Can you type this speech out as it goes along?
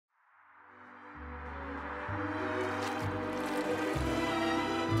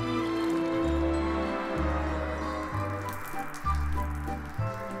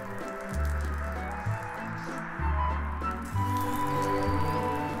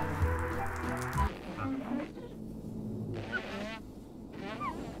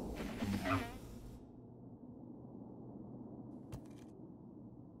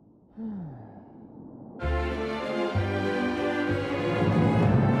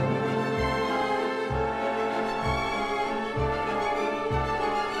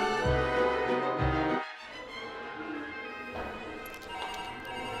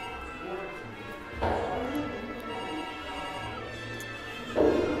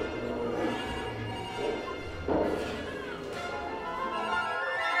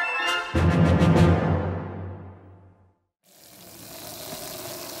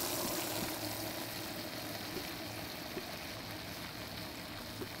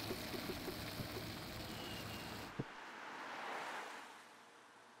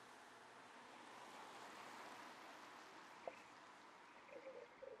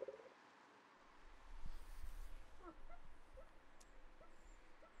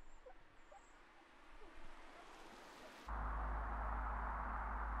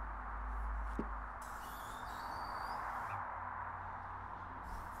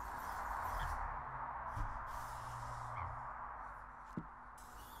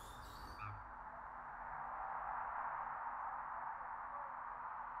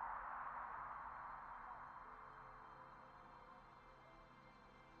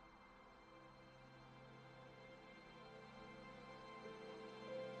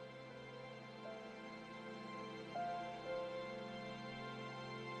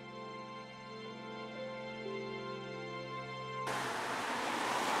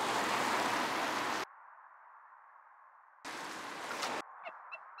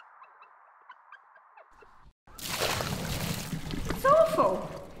awful.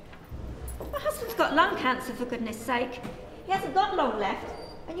 My husband's got lung cancer, for goodness sake. He hasn't got long left,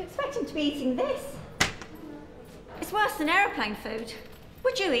 and you expect him to be eating this? It's worse than aeroplane food.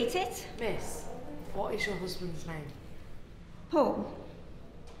 Would you eat it? Miss, what is your husband's name? Paul.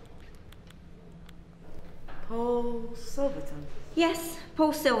 Paul Silverton? Yes,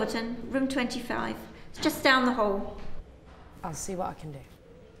 Paul Silverton, room 25. It's just down the hall. I'll see what I can do.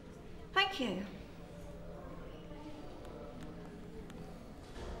 Thank you.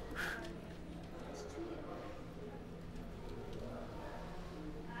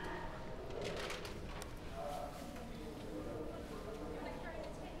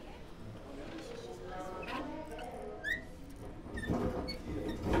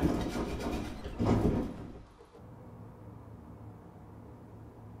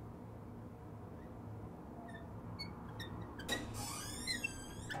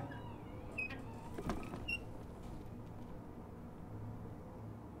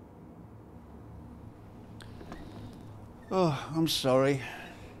 Oh, I'm sorry.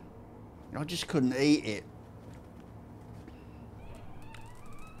 I just couldn't eat it.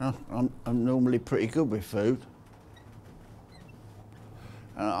 I'm normally pretty good with food.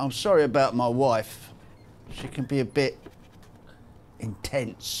 I'm sorry about my wife. She can be a bit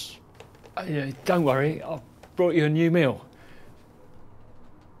intense. Don't worry, I've brought you a new meal.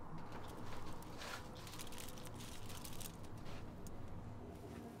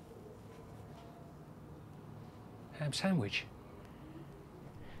 Ham sandwich.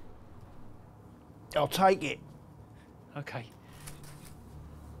 I'll take it. Okay.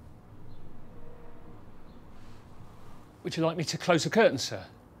 Would you like me to close the curtains, sir?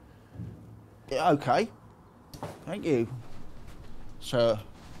 Yeah, okay. Thank you, sir.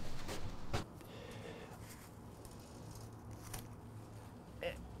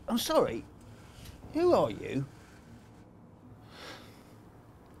 I'm sorry. Who are you?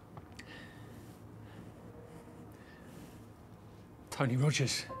 Tony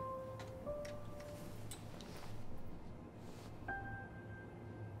Rogers.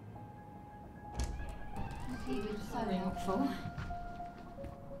 You've been so helpful.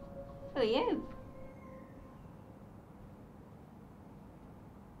 Who are you?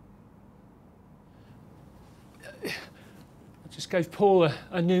 I just gave Paul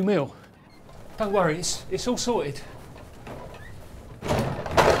a new meal. Don't worry, it's all sorted.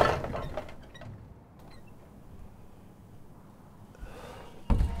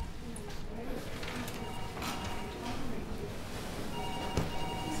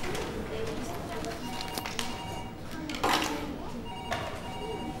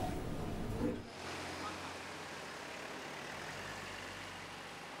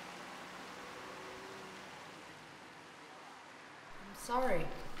 Sorry,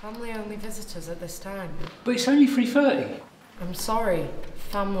 family only visitors at this time. But it's only 3:30. I'm sorry,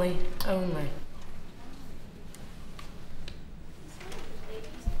 family only.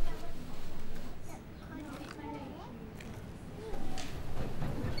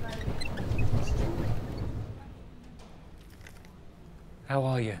 How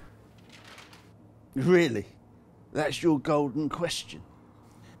are you? Really? That's your golden question?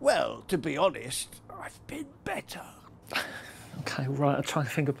 Well, to be honest, I've been better. Okay, right, I'll try and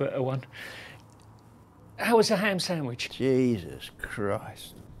think of a better one. How was the ham sandwich? Jesus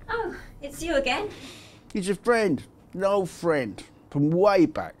Christ. Oh, it's you again. He's a friend, an old friend, from way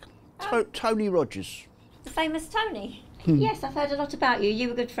back. Tony Rogers. The famous Tony. Yes, I've heard a lot about you. You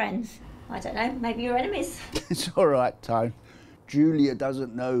were good friends. I don't know, maybe you're enemies. It's all right, Tone. Julia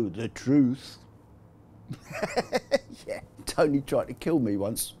doesn't know the truth. Yeah, Tony tried to kill me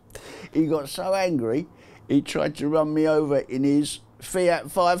once. He got so angry, he tried to run me over in his Fiat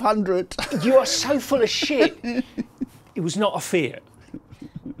 500. You are so full of shit. It was not a Fiat.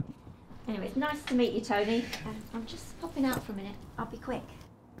 Anyway, it's nice to meet you, Tony. I'm just popping out for a minute. I'll be quick.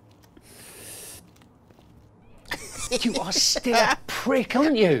 You are still a prick,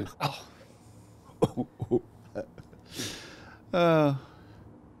 aren't you? Oh.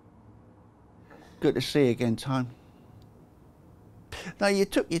 Good to see you again, Tone. Now, you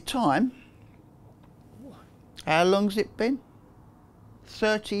took your time. How long's it been?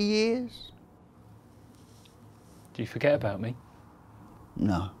 30 years? Do you forget about me?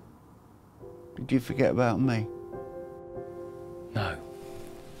 No. Did you forget about me? No.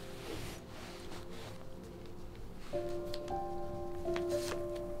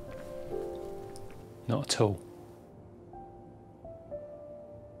 Not at all.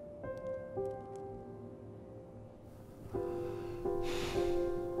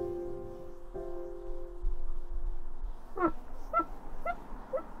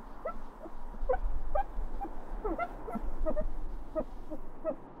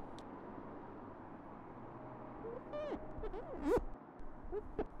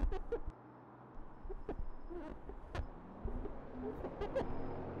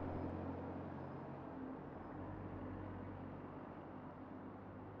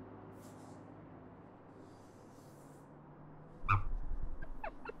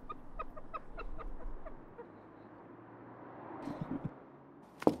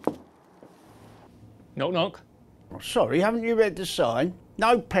 Knock, knock. Oh, sorry, haven't you read the sign?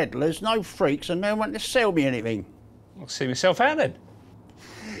 No peddlers, no freaks, and no one to sell me anything. I'll see myself out then.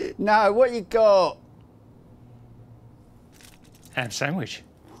 No, what you got? Ham sandwich.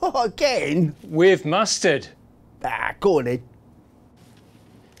 Oh, again? With mustard. Ah, go on then.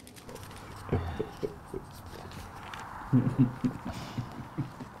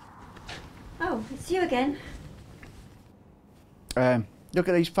 Oh, it's you again. Look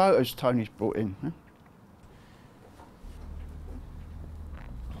at these photos Tony's brought in. Huh?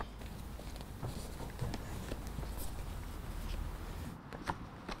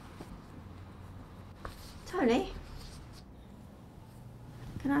 Tony,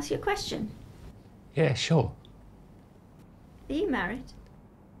 can I ask you a question? Yeah, sure. Are you married?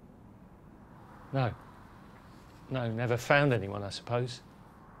 No. No, never found anyone, I suppose.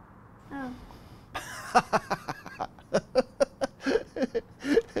 Oh.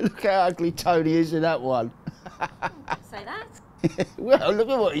 Look how ugly Tony is in that one. Say that. Well, look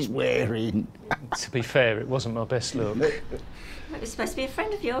at what he's wearing. To be fair, it wasn't my best look. Well, you're supposed to be a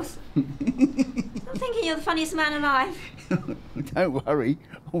friend of yours. I'm thinking you're the funniest man alive. Don't worry,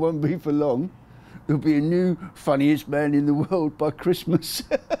 I won't be for long. There'll be a new funniest man in the world by Christmas.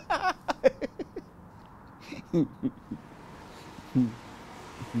 Oh,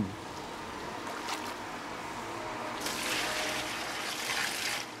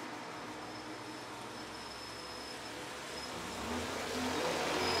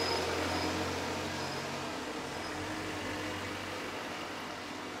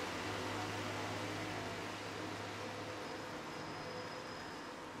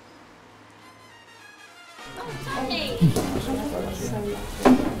 Tony!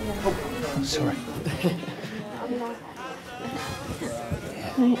 Oh, sorry.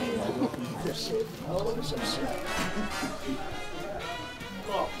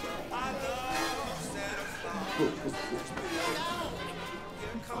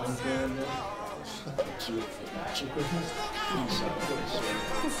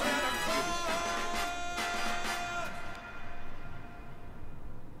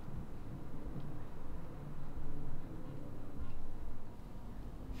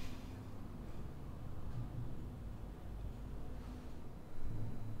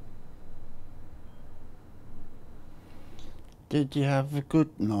 Did you have a good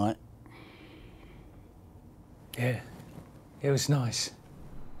night? Yeah, it was nice.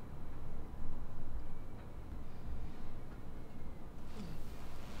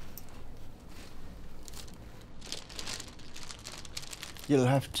 You'll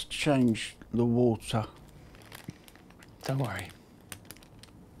have to change the water. Don't worry.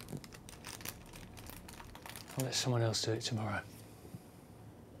 I'll let someone else do it tomorrow.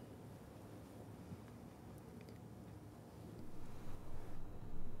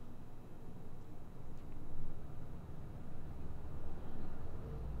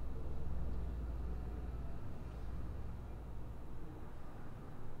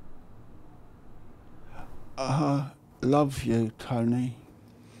 I love you, Tony.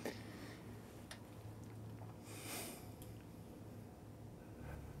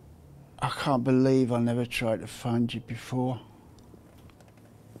 I can't believe I never tried to find you before.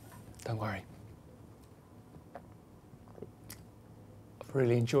 Don't worry. I've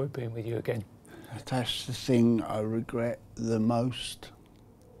really enjoyed being with you again. That's the thing I regret the most.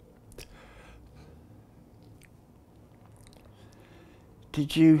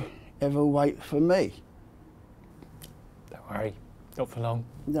 Did you ever wait for me? Don't worry, not for long.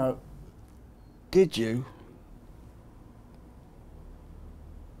 No. Did you?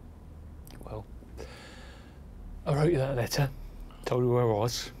 Well, I wrote you that letter, told you where I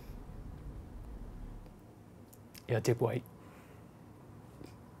was. Yeah, I did wait.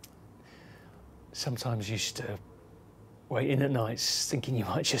 Sometimes used to wait in at nights thinking you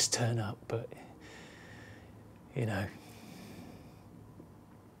might just turn up, but, you know,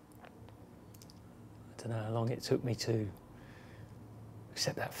 I don't know how long it took me to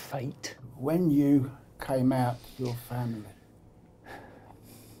accept that fate. When you came out to your family,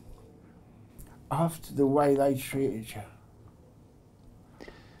 after the way they treated you,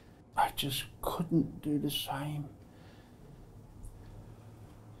 I just couldn't do the same.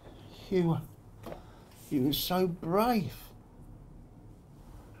 You were so brave.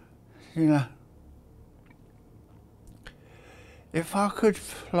 You know, if I could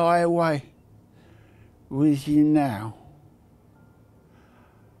fly away with you now,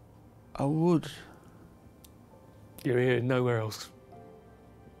 I would. You're here, nowhere else.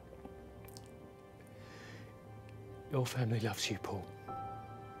 Your family loves you, Paul.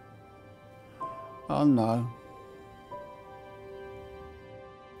 I know.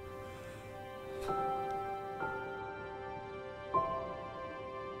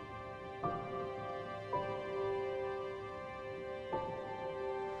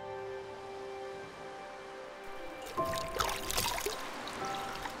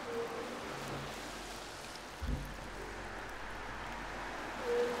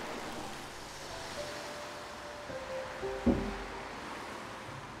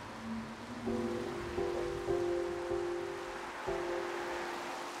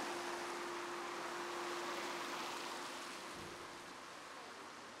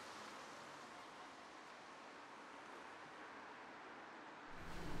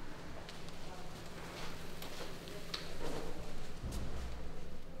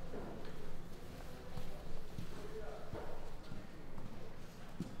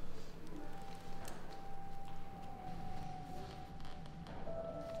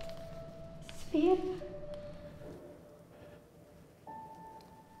 for you.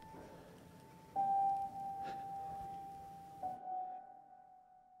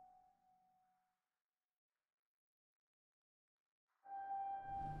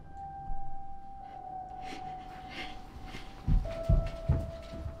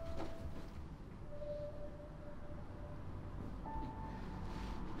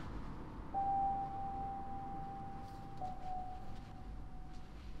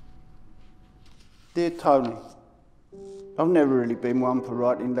 Dear Tony, I've never really been one for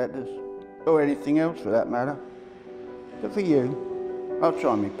writing letters, or anything else for that matter. But for you, I'll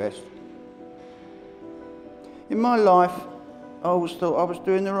try my best. In my life, I always thought I was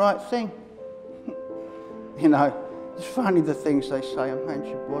doing the right thing. You know, it's funny the things they say a man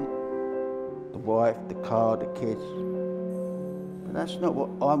should want. The wife, the car, the kids. But that's not what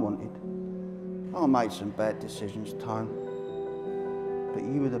I wanted. I made some bad decisions, Tone. But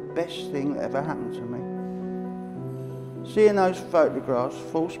you were the best thing that ever happened to me. Seeing those photographs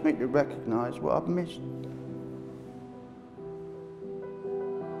forced me to recognise what I've missed.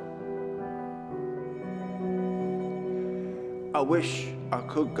 I wish I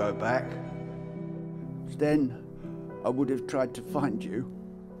could go back. Then I would have tried to find you.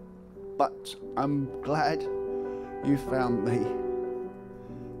 But I'm glad you found me,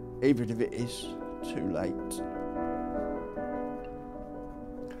 even if it is too late.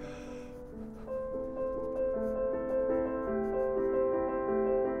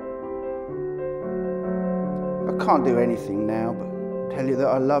 I can't do anything now but tell you that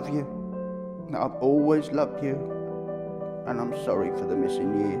I love you, that I've always loved you, and I'm sorry for the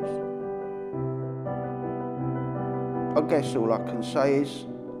missing years. I guess all I can say is,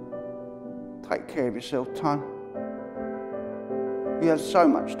 take care of yourself, Tone. You have so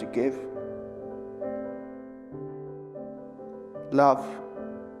much to give. Love,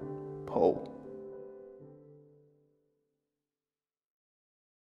 Paul.